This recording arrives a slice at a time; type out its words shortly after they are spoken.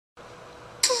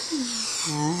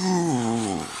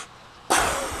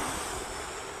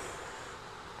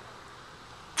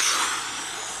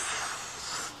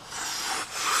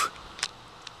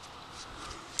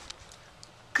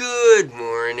Good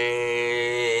morning.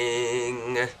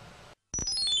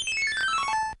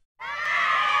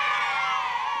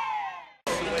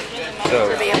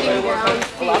 So,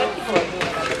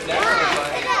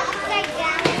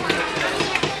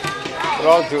 they're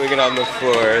all doing it on the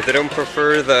floor. They don't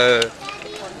prefer the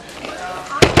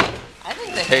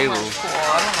table. Cool.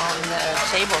 I don't know, the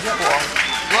table's cool.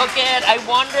 Look at, I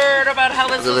wondered about how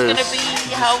this was gonna be,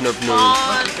 how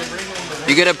fun.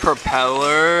 You get a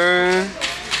propeller.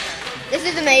 This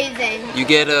is amazing. You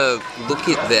get a, look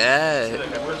at that.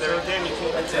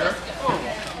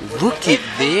 Look at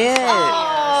that.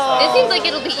 Oh. This seems like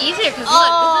it'll be easier because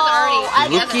look, this is already. I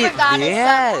Look just at forgot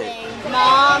that. something.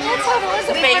 Mom,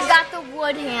 we base. forgot the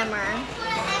wood hammer.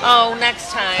 Oh,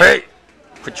 next time. Hey,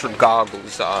 put your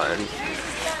goggles on.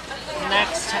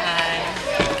 Next time.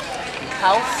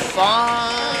 How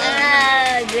fun.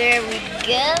 There we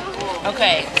go.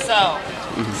 Okay, so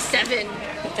 7.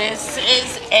 this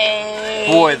is A.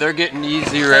 Boy, they're getting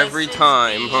easier This every is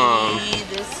time, B, huh?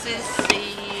 This is C.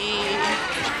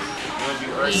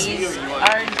 These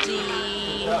are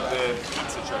D.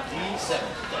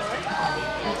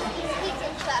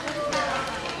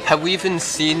 Have we even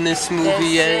seen this movie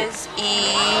yet? This is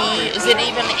E. Is it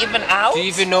even out? Do you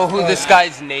even know who this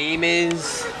guy's name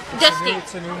is? Dusty.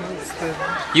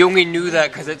 You only knew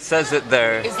that because it says it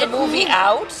there. Is the movie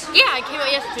out? Yeah, it came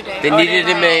out yesterday. They Oh, needed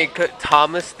did to I? make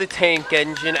Thomas the Tank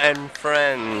Engine and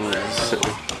Friends.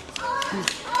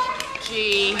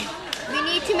 G. We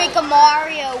need to make a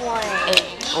Mario one.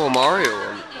 H. Oh, Mario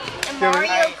one. A Mario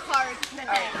Kart.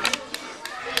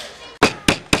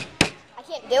 I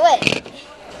can't do it.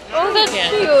 Oh, that's Yeah.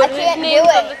 cute. I His can't do name's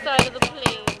on it. the side of the plane.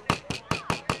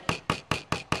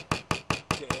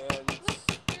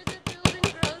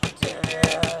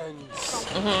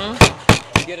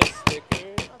 You get a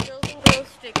sticker? A building girl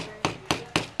sticker.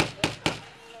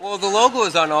 Well, the logo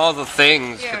is on all the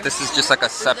things, Yeah. but this is just like a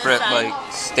separate, sign?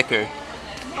 like, sticker.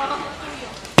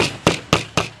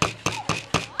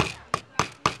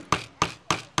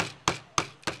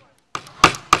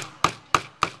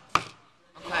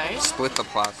 Okay. Split the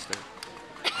plastic.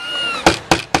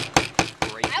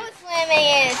 Break I it. was slamming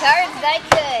it as hard as I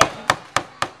could.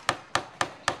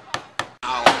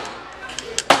 Ow.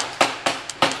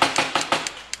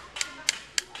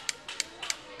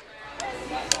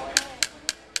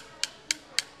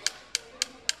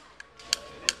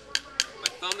 My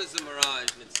thumb is the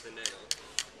mirage and it's the nail.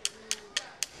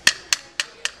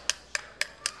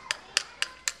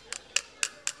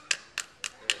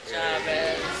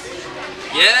 Chavez.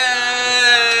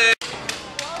 Yay!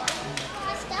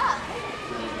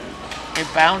 It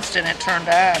bounced and it turned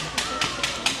on.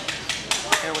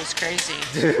 It was crazy.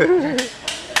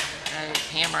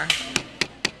 Hammer.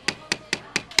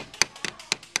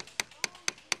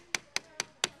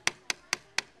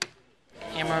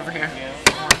 Hammer over here.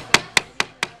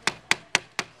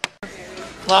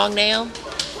 Long nail.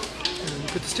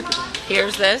 Put the sticker on.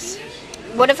 Here's this.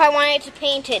 What if I wanted to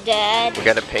paint it, Dad? We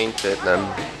gotta paint it then.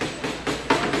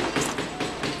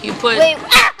 You put Wait.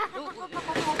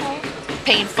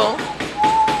 painful.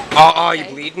 Oh, you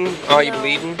bleeding? Oh, you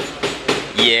bleeding?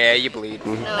 Yeah, you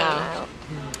bleeding. No.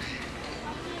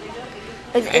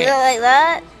 Is it like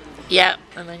that? Yep.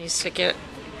 And then you stick it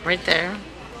right there.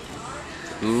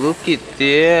 Look at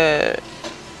that.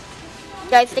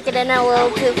 Did I stick it in a little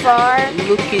too far?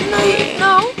 Look at that.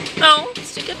 No.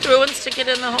 Stick it through and stick it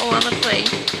in the hole on the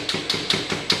plate.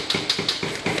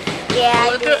 Yeah,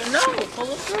 Pull I it did. through. No, pull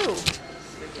it through.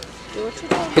 Do what you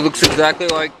do. It looks exactly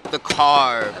like the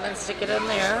car. And then stick it in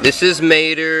there. This is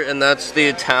Mater, and that's the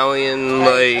Italian, I'm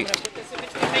gonna like, put this in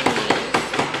between my knees.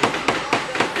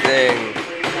 thing.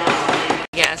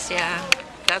 Yes, yeah.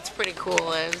 That's pretty cool,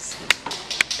 Liz.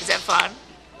 Is that fun?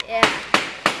 Yeah.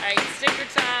 Alright, sticker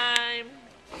time.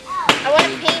 I want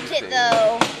to paint it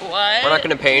though. What? We're not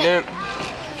gonna paint it.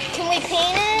 Can we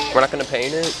paint it? We're not gonna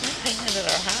paint it. paint it at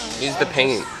our house. Use the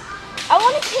paint. I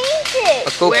want to paint it.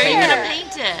 Let's go Where are you paint gonna it.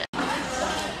 paint it?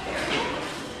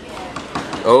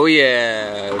 Oh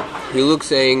yeah, he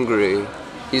looks angry.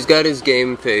 He's got his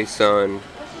game face on.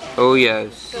 Oh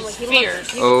yes. He's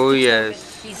fierce. Oh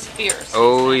yes. He's fierce.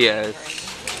 Oh yes.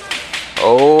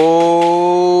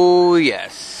 Oh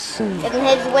yes. And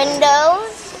his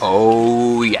windows.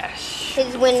 Oh yes.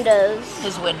 His windows.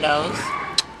 His windows.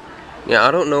 Yeah,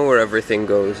 I don't know where everything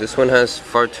goes. This one has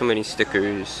far too many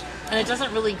stickers. And it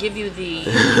doesn't really give you the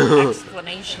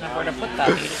explanation of where to put them.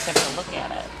 You just have to look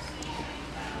at it.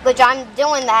 Which I'm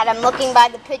doing that. I'm looking by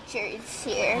the pictures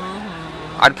here.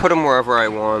 I'd put them wherever I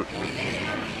want.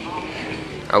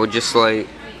 I would just like,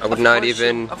 I would not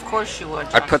even. Of course you would.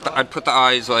 I'd put the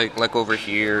eyes like over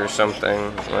here or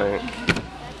something. Like,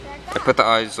 I'd put the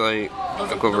eyes like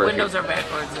over The windows here. are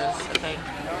backwards, I think.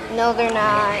 No, they're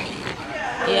not.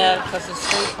 Yeah, because the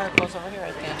straight part goes over here,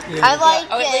 I think. I like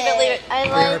Oh, it. leave it. I They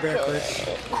like are backwards.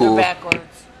 it. Cool. They're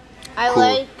backwards. I Cool.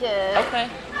 like it. Okay.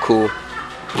 Cool.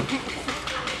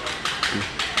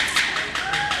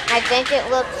 I think it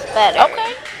looks better.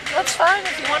 Okay. That's fine.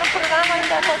 If you want to put it on like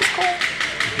that, that's cool.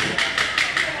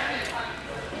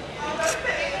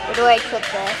 Where do I put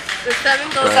this? The 7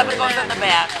 goes on the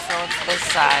back, so it's this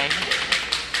side.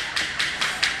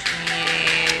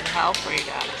 Need help or you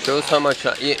got it? Shows how much.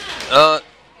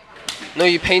 No,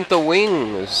 you paint the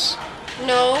wings.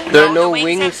 No. There are the no wings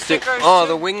wing have stickers. stickers, Oh, too.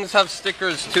 the wings have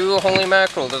stickers too. Holy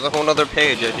mackerel! There's a whole other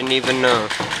page. I didn't even know.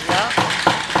 Yeah.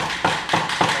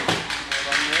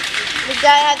 The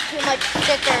guy has too much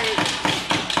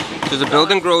stickers. There's a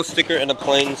build and grow sticker and a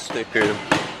plain sticker. The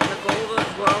goal is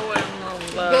grow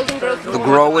and The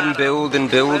grow and build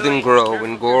and build and grow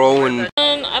and grow and.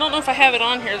 I don't know if I have it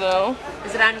on here though.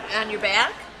 Is it on your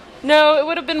back? No, it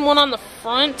would have been one on the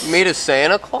front. You made a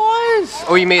Santa Claus?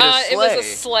 Oh, you made a sleigh. It was a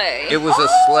sleigh. It was a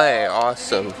sleigh.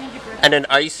 Awesome. And an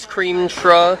ice cream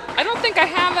truck. I don't think I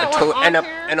have that one on And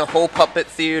here. a whole puppet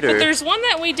theater. But there's one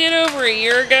that we did over a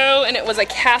year ago, and it was a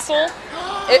castle.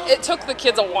 It took the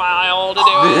kids a while to do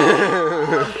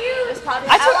it.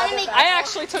 I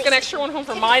actually took an extra one home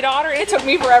for my daughter, and it took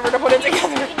me forever to put it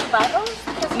together. Can you buy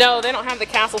those? No, they don't have the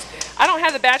castles. I don't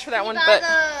have the badge for that one, but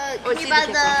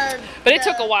it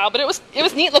took a while. But it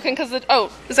was neat looking because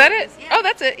oh, is that it? Oh,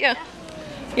 that's it. Yeah.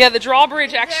 Yeah, the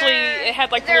drawbridge actually, it had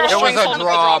like the little There was strings a holding up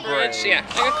the drawbridge. drawbridge. Yeah,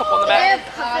 I got a couple in the They're back.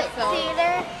 puppet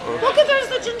theater. Look at there's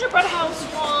the gingerbread house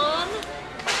one.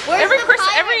 Where's Every the Christmas,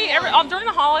 pirate during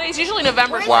the holidays, usually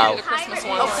November is Wow. the Christmas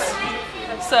ones.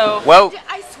 So Well,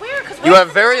 I swear, because you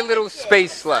have very little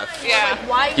space left. yeah,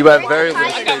 You have very little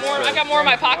I space got I got left. more in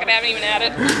my pocket. I haven't even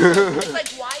added. It's like,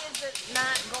 why is it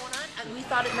not going on? And we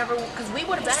thought it never, because we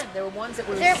would have been. There were ones that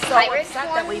were There so pirates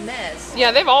upset that we missed.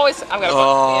 Yeah, they've always. I've got.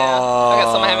 I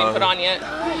got some I haven't put on yet.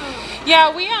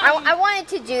 Yeah, we. I wanted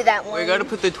to do that one. We gotta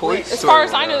put the toy As far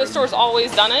as I know, the store's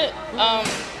always done it.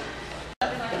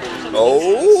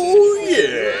 Oh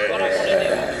yeah.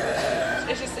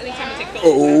 It's just anytime you take photos.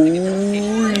 Oh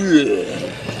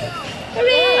yeah.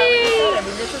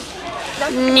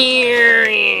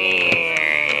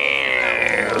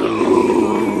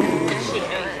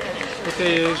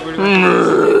 Okay, is what do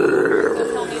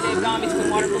Tell me they've gone between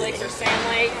Waterfall Lakes or Sand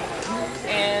Lake,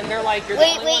 and they're like, you're the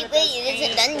Wait, only one wait, that wait,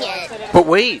 it isn't done yet. But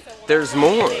wait, there's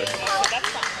more. So that's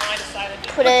something I decided to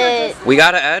do. Put it. We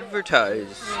gotta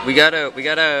advertise. We got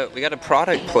a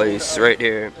product place right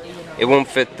here. It won't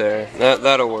fit there.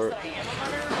 That'll work.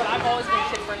 But I've always been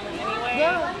kid friendly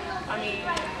anyway. I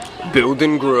mean, Build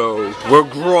and grow. We're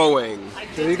growing.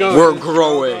 There you go. We're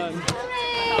growing.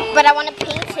 But I want to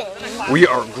paint it. We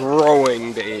are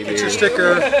growing, baby. Your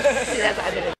sticker.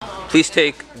 Please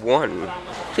take one.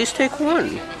 Please take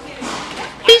one.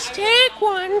 Please take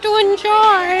one to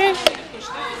enjoy.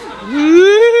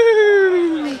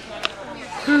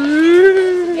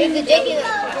 It's ridiculous.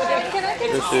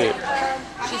 That's it.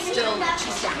 She's down.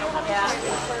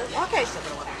 Okay,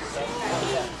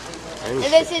 And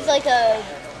this is like a.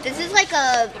 This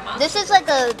is like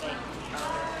a.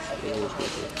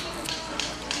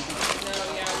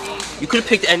 You could have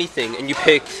picked anything, and you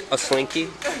picked a slinky.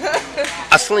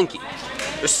 A slinky.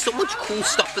 There's so much cool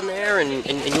stuff in there, and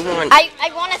you want. I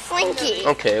want a slinky.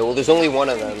 Okay, well, there's only one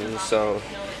of them, so.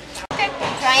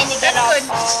 Trying to get off all the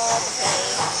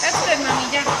That's good, mami.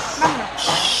 Ya. Vámonos.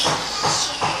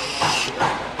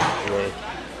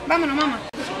 Vámonos, mamá.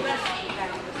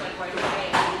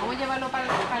 Vamos a llevarlo para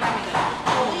la mesa.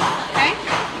 Okay?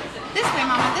 This way,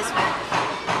 mama. This way.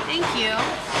 Thank you.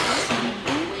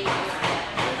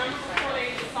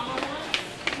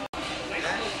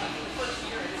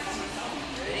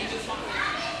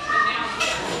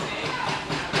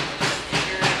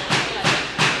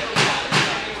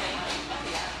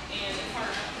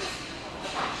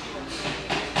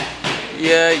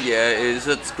 Yeah, it is.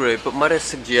 That's great. But might I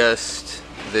suggest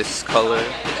this color?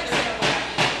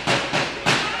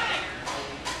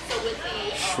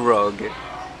 Shrug.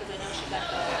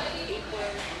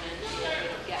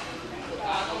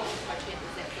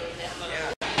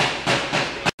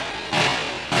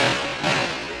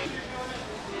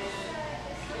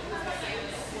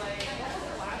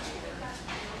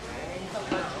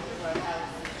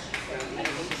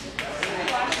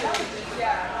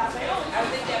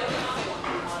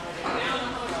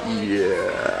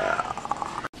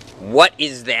 What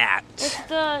is that? It's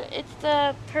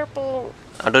the purple.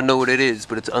 I don't know what it is,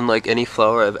 but it's unlike any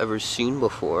flower I've ever seen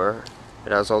before.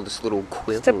 It has all this little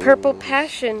quill. It's the purple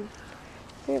passion.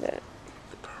 Look at that.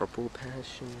 The purple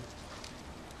passion.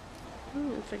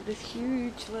 It's like this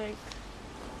huge, like,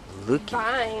 Look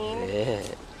vine. at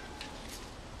that.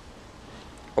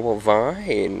 Oh, a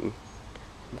vine.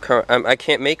 I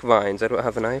can't make vines. I don't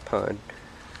have an iPod.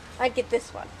 I'd get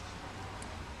this one.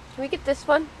 Can we get this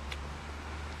one?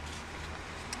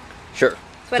 Sure.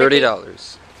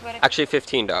 $30. Actually,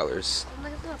 $15. Oh, I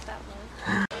love that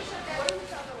one.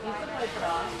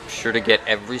 Sure to get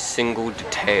every single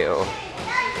detail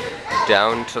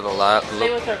down to the last.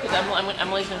 Stay with her because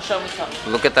Emily's going to show me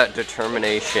something. Look at that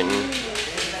determination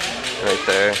right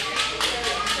there.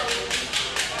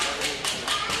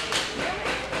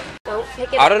 Don't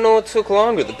pick it I up. don't know what took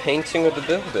longer, the painting or the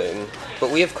building,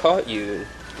 but we have caught you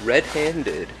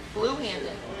red-handed.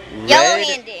 Blue-handed.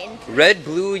 Yellow-handed. Red,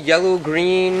 blue, yellow,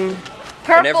 green,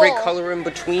 Purple. and every color in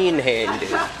between handed.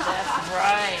 That's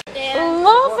right.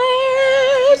 Love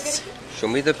it. Show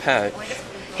me the patch.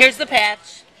 Here's the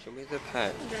patch. Show me the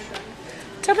patch.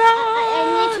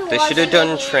 Ta-da! They should have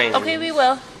done trains. Okay, we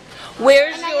will.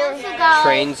 Where's And I your... also got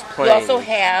Trains You playing. also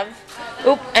have...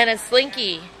 Oop, and a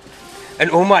slinky. And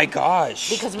oh my gosh!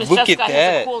 Because Miss Look at Jessica has a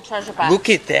that! cool treasure box. Look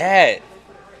at that!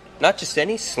 Not just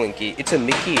any slinky, it's a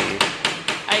Mickey.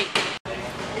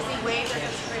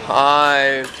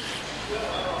 Hi.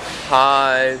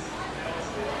 Hi.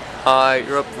 Hi,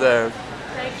 you're up there.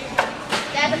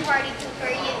 That's a party pooper.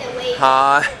 You have to wait.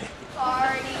 Hi.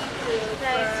 Party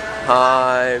pooper.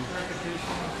 Hi.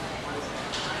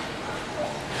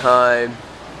 Hi.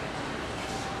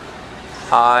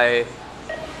 Hi.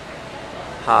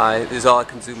 Hi. This is all I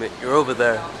can zoom in. You're over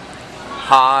there.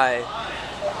 Hi.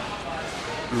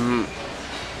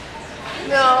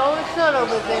 No, it's not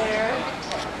over there.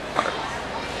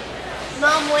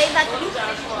 Mom, way back.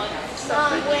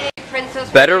 Mom, way. Princess.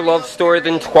 Better love story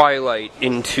than Twilight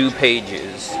in 2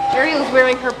 pages. Ariel's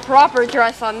wearing her proper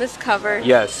dress on this cover.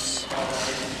 Yes.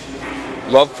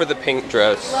 Love for the pink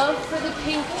dress. Love for the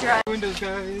pink dress. Windows,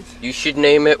 guys. You should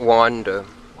name it Wanda.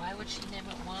 Why would she name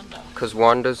it Wanda? Because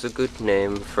Wanda's a good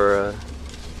name for a...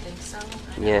 Think so?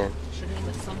 Yeah. Should name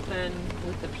it something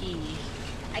with a P.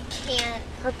 I can't.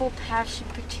 Purple passion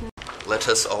petunia. Let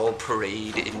us all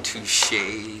parade into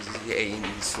Shay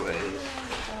Ainsley.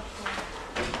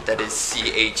 That is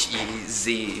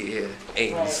C-H-E-Z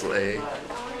Ainsley.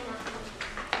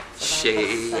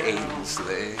 Shay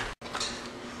Ainsley.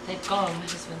 That gum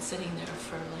has been sitting there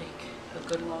for like a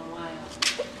good long while.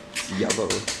 It's yellow.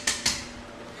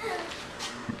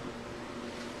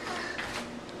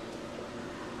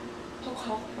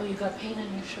 Oh, you got paint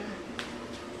on your shirt.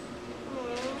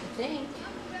 I think.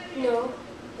 No,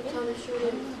 it's on the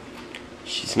shirt.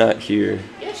 She's not here.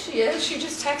 Yes, she is. She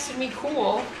just texted me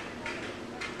cool.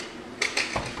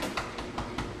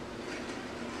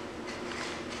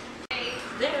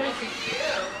 There.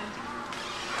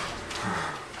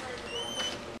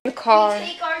 The car. you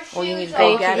need to I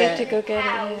go need get to, it. to go get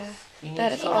it. Yeah. You need That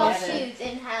to is go awesome. get it.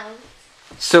 In house.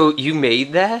 So you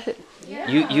made that? Yeah.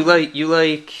 You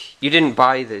didn't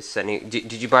buy this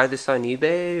did you buy this on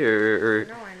eBay or?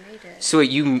 No, I made it. So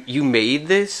you made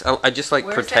this? I just like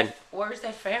pretend. Where's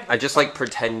that fabric? I just like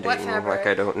pretending What fabric? like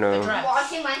I don't know. dress.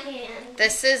 Washing my hands.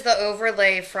 This is the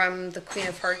overlay from the Queen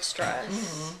of Hearts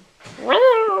dress.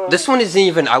 This one isn't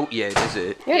even out yet, is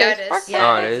it? Yeah, it is. Yeah,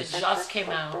 Oh, it it is? just came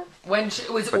out. When it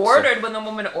was But ordered, when the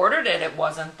woman ordered it, it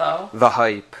wasn't though. The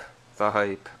hype. The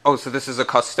hype. Oh, so this is a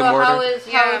custom So order? how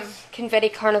is Confetti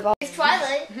Carnival? It's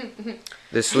Twilight.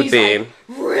 This would He's be like,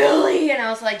 really? And I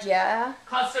was like, yeah.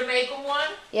 Custom make one.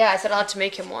 Yeah, I said I'll have to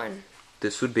make him one.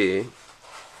 this would be And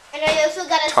I also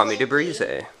got a Tommy Slinky.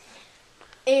 DeBrise.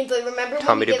 And like, remember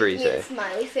Tommy when you gave me DeBrise. the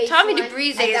smiley face Tommy one?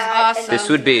 DeBrise I is got awesome. This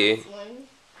would be this one.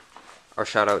 our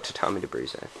shout out to Tommy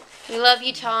DeBrise. We love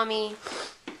you, Tommy.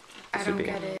 I This don't would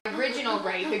be. get it. Original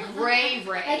Ray, the gray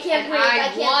Ray. I can't and breathe, I I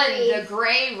can't won breathe. the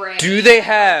gray Ray. Do they Give it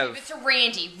have to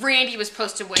Randy. Randy was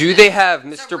supposed to win. Do this. they have So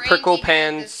Mr. Randy Prickle did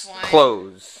Pants this one.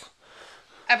 clothes?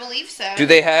 I believe so. Do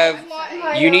they have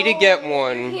You need to get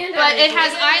one. But it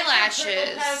has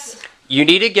eyelashes. You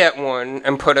need to get one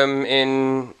and put them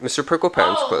in Mr. Prickle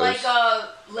Pants Oh, clothes. like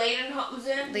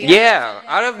Lederhosen? Yeah,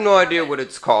 I have no idea what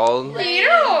it's called.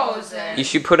 Lederhosen. You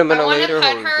should put them in I a want to later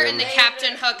put her in hose. the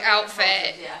Captain Hook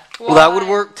outfit. Well, that would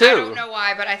work I don't too. know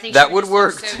why, but I think That she would just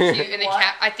looks work, so too. cute in the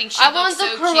cap. I think she I looks want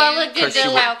the so Cruella cute in de the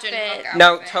Vil Captain outfit. Hook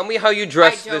Now, outfit. tell me how you I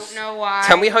dress don't this. know why.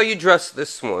 Tell me how you dress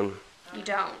this one. You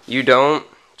don't. You don't?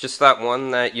 Just that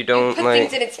one that you don't Put like.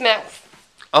 things in its mouth.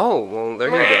 Oh, well, there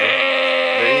you go.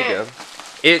 There you go.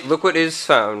 Look what is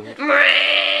found. Look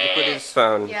what is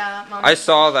found. Yeah, Mom. I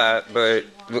saw that, but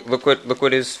look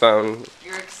what is found.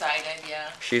 You're excited,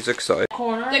 yeah. She's excited.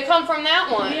 Corner. They come from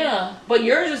that one. Yeah, but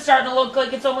yours is starting to look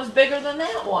like it's almost bigger than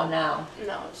that one now.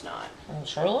 No, it's not. It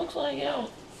sure looks like it. I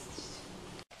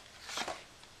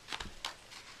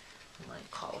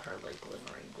might call her like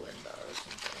Glimmering Glinda or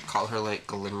something. Call her like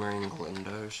Glimmering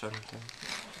Glinda or something.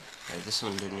 Right, this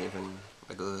one didn't even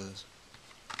like this.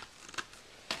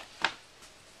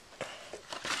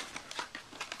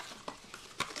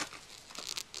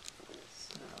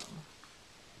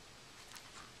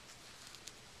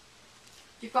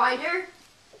 Did you find her?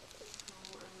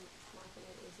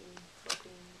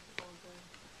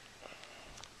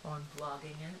 On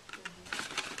vlogging it.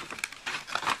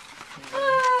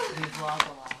 We vlog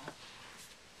a lot.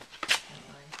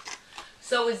 Anyway.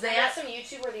 So is I met that... some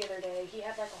YouTuber the other day. He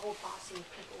had like a whole posse of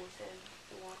people with him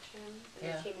who watched him. And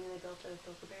Yeah. they came in and they built a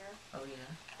Build-A-Bear. Oh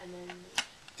yeah. And then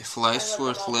If life's I, like,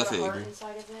 worth all put a heart living,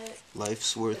 inside of it.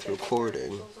 life's That worth they put their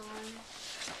recording. initials on.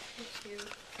 It's cute.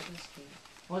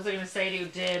 What was I gonna say to you?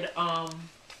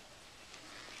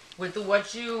 With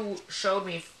what you showed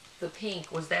me, the pink,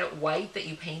 was that white that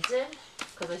you painted?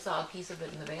 Because I saw a piece of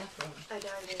it in the bathroom. I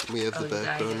dyed it. We have the you dyed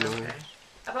background it, noise. okay.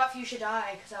 I bought fuchsia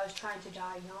dye because I was trying to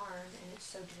dye yarn and it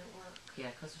so didn't work.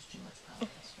 Yeah, because there's too much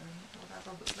polyester or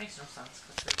whatever, but it makes no sense.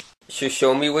 So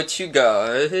show me what you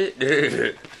got.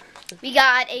 We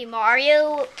got a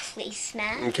Mario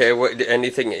placemat. Okay, what?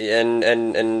 Anything? And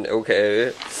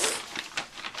okay.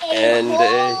 A And,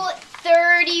 whole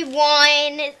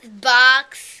 31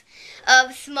 box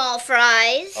of small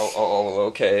fries. Oh,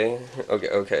 okay.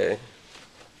 Okay.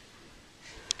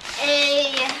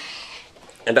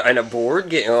 And a board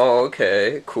game. Oh,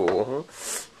 okay, cool.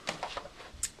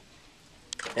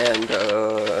 And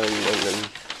a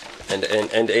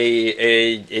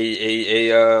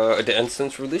Dance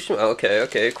Dance Revolution.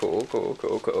 Okay, cool.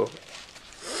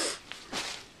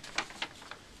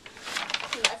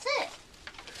 That's it.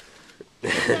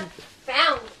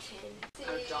 Fountain.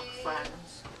 Our duck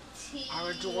friends are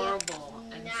adorable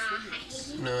and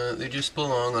sweet. No, they just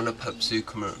belong on a Pepsi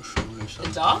commercial or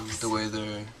something. ducks? The way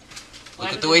they're. Why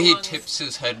Look do at the they way he belong- tips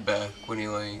his head back when he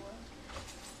like.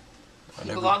 He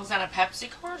belongs on a Pepsi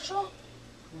commercial?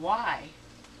 Why?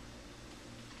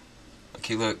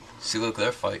 Look,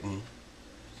 they're fighting.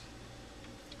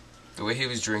 The way he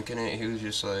was drinking it, he was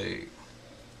just like,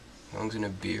 belongs in a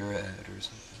beer ad or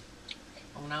something.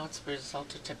 Oh, now it's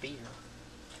resulted to beer.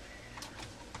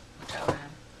 Without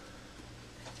him.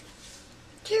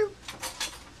 Cute.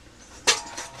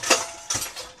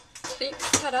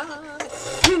 Ta-da!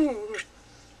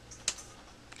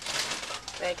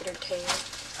 Regular tail.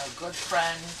 Our good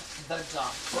friend, the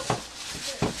duck.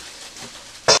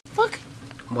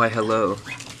 Why, hello.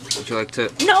 Would you like to?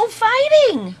 No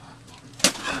fighting!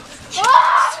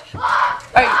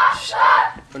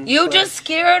 You just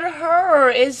scared her,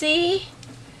 Izzy.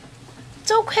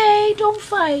 It's okay, don't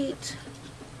fight.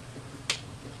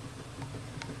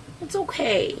 It's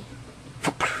okay.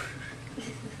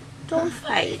 Don't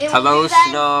fight. Hello,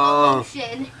 Snow.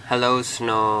 Hello,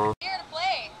 Snow. Here to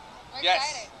play. We're Yes.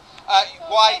 excited.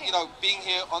 Why, being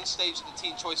here on stage at the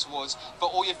Teen Choice Awards, for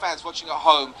all your fans watching at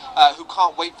home who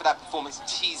can't wait for that performance,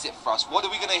 tease it for us. What are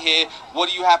we going to hear? What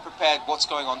do you have prepared? What's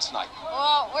going on tonight?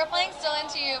 Well, we're playing Still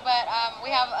Into You, but we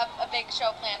have a big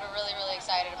show planned. We're really, really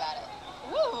excited about it.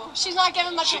 Ooh, she's not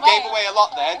giving much She away. gave away a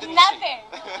lot there, didn't Nothing.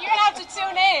 she? You're gonna have to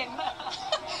tune in.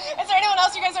 Is there anyone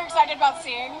else you guys are excited about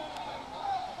seeing?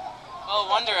 Oh,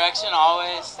 One Direction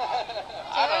always.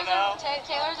 I don't know.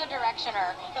 Taylor's a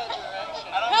directioner.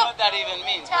 I don't know what that even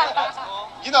means, but that's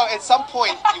cool. At some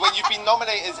point, when you've been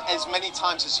nominated as many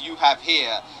times as you have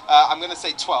here, I'm going to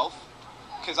say 12,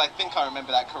 because I think I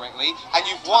remember that correctly, and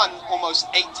you've won almost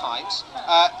 8 times.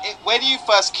 Where do you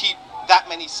first keep that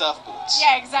many surfboards?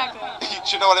 Yeah, exactly.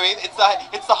 Do you know what I mean?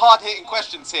 It's the hard-hitting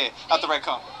questions here at the red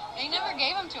carpet. They never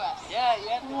gave them to us. Yeah,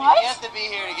 you have to be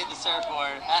here to get the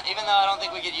surfboard. Even though I don't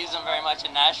think we could use them very much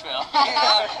in Nashville.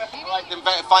 Right, then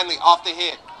finally, after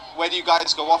here, where do you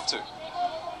guys go off to?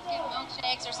 Get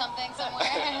milkshakes or something somewhere.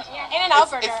 In and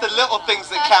out burger. It's the little things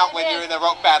that count when you're in a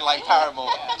rock band like Paramore.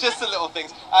 Just the little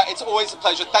things. It's always a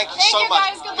pleasure. Thank you so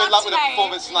much. Guys. Good luck with the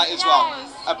performance tonight as well.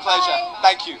 A pleasure.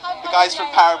 Thank you. The guys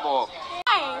from Paramore.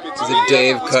 There's a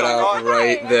Dave cutout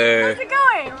right there. How's it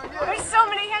going? There's so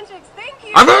many handshakes. Thank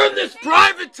you. I've earned this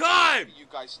private time! You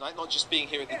guys tonight, not just being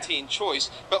here at the Teen Choice,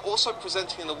 but also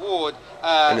presenting an award.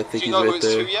 And I think do you he's know who right it's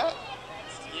there. to yet?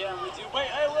 Yeah, we do. Wait,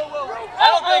 whoa.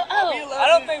 I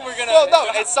don't think we're gonna. Well,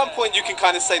 no, at some point you can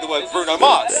kind of say the word Bruno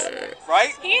Mars,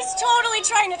 right? He's totally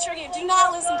trying to trick you. Do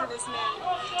not listen to this man.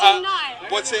 Do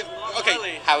not. What's it?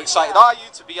 Okay, how excited are you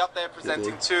to be up there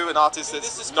presenting to an artist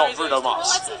that's not Bruno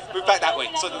Mars? Move back that way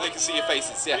so that they can see your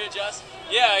faces. Yeah.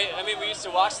 Yeah, I mean, we used to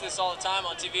watch this all the time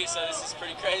on TV, so this is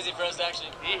pretty crazy for us to actually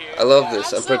be here. I love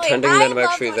this. I'm Absolutely. pretending that I'm I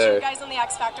actually loved watching there. you guys on the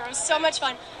X Factor. It was so much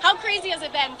fun. How crazy has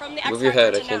it been from the X Move Factor your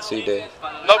head. I to can't now? see you, Dave.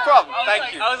 No problem.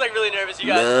 Thank you. I was like really nervous. You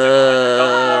guys.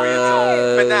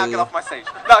 But now get off my stage.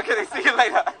 No, kidding. See you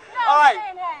later. All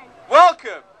right.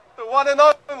 Welcome, the one and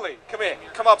only. Come here.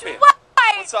 Come up here.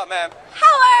 What's up, man?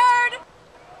 Howard!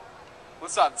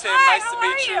 What's up, Tim? Hi, nice to how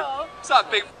meet are you. you? What's up,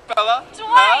 big fella?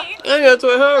 Dwight! Yeah, that's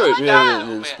what I heard. Calm Yeah, down.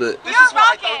 it is, but This You're is what I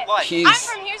rocket. don't like. he's. I'm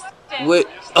from Houston. Wait.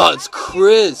 Oh, it's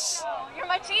Chris. Oh, you're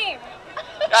my team.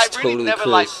 I really Totally never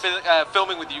Chris. liked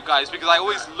filming with you guys because I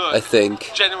always look I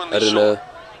think. genuinely I don't short.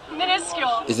 know.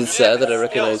 Minuscule. Is it sad that I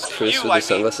recognize Chris You, with I the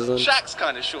sunglasses mean, on? Shaq's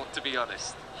kind of short, to be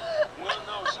honest. No,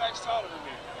 Shaq's taller than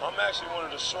me. I'm actually one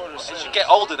of the shorter As centers. you get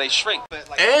older, they shrink.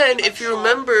 And if you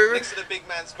remember, Next to the big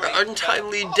man's great.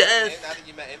 untimely Now death. that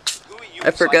you met him, who are you I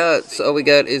forgot. excited to see? So all we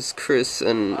got is Chris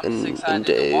and Excited to walk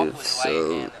Dave. with Dwight, So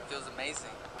man. It feels amazing.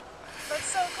 That's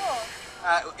so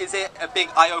cool. Is it a big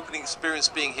eye-opening experience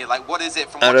being here? Like, what is it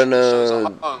from I watching don't the shows know.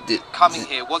 at home, coming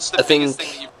here? What's the I think- biggest thing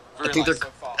that you've I think they're realized so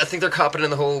far? I think they're copying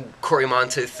the whole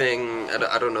Corimonte thing.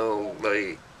 I don't know.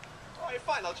 Like Alright,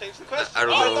 fine, I'll change the question. I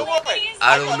don't Alright, know. don't worry.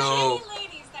 I don't know.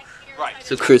 Right.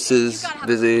 So Chris is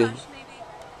busy.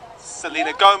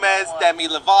 Selena Gomez, Demi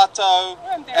Lovato,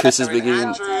 Chris is Erin busy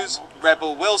Andrews,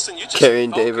 Rebel Wilson. You just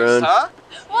carrying Dave focus, around. huh?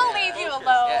 We'll leave you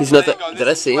alone. He's not There you that. go. Did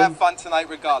I Listen, see you him? have fun tonight,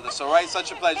 regardless. All right,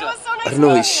 such a pleasure. It was so nice I don't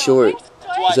know. He's meeting you. short.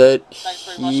 Thanks, Is that Thanks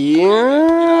very much for being here. You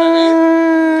know what I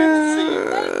mean? Good to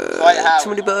see you. Dwight Howard. Too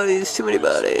many bodies. Too many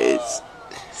bodies.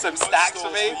 Some stacks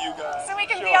for me. So we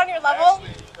can be on your level?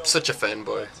 Such a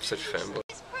fanboy. Such a fanboy.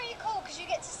 It's pretty cool because you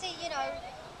get to see, you know,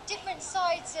 different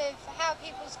sides of how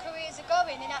people's careers are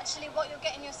going and actually what you're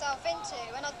getting yourself into.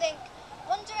 And I think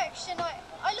One Direction,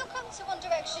 I look up to One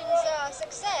Direction's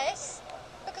success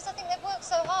because I think they've worked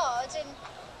so hard and,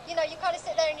 you know, you kind of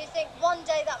sit there and you think one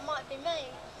day that might be me.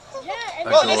 Yeah, and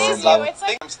Well, it is Adorable. you. It's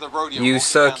like To the rodeo, You walking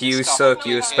suck. around the You stuff. suck.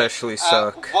 You especially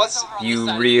suck.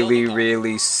 You really,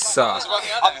 really suck.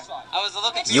 I was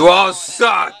looking. You all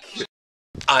suck!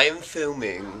 I'm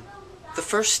filming the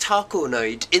first taco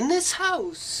night in this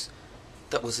house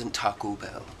that wasn't Taco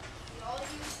Bell. All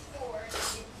you sports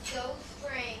is so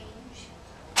strange.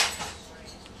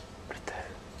 Right there.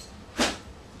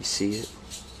 You see it?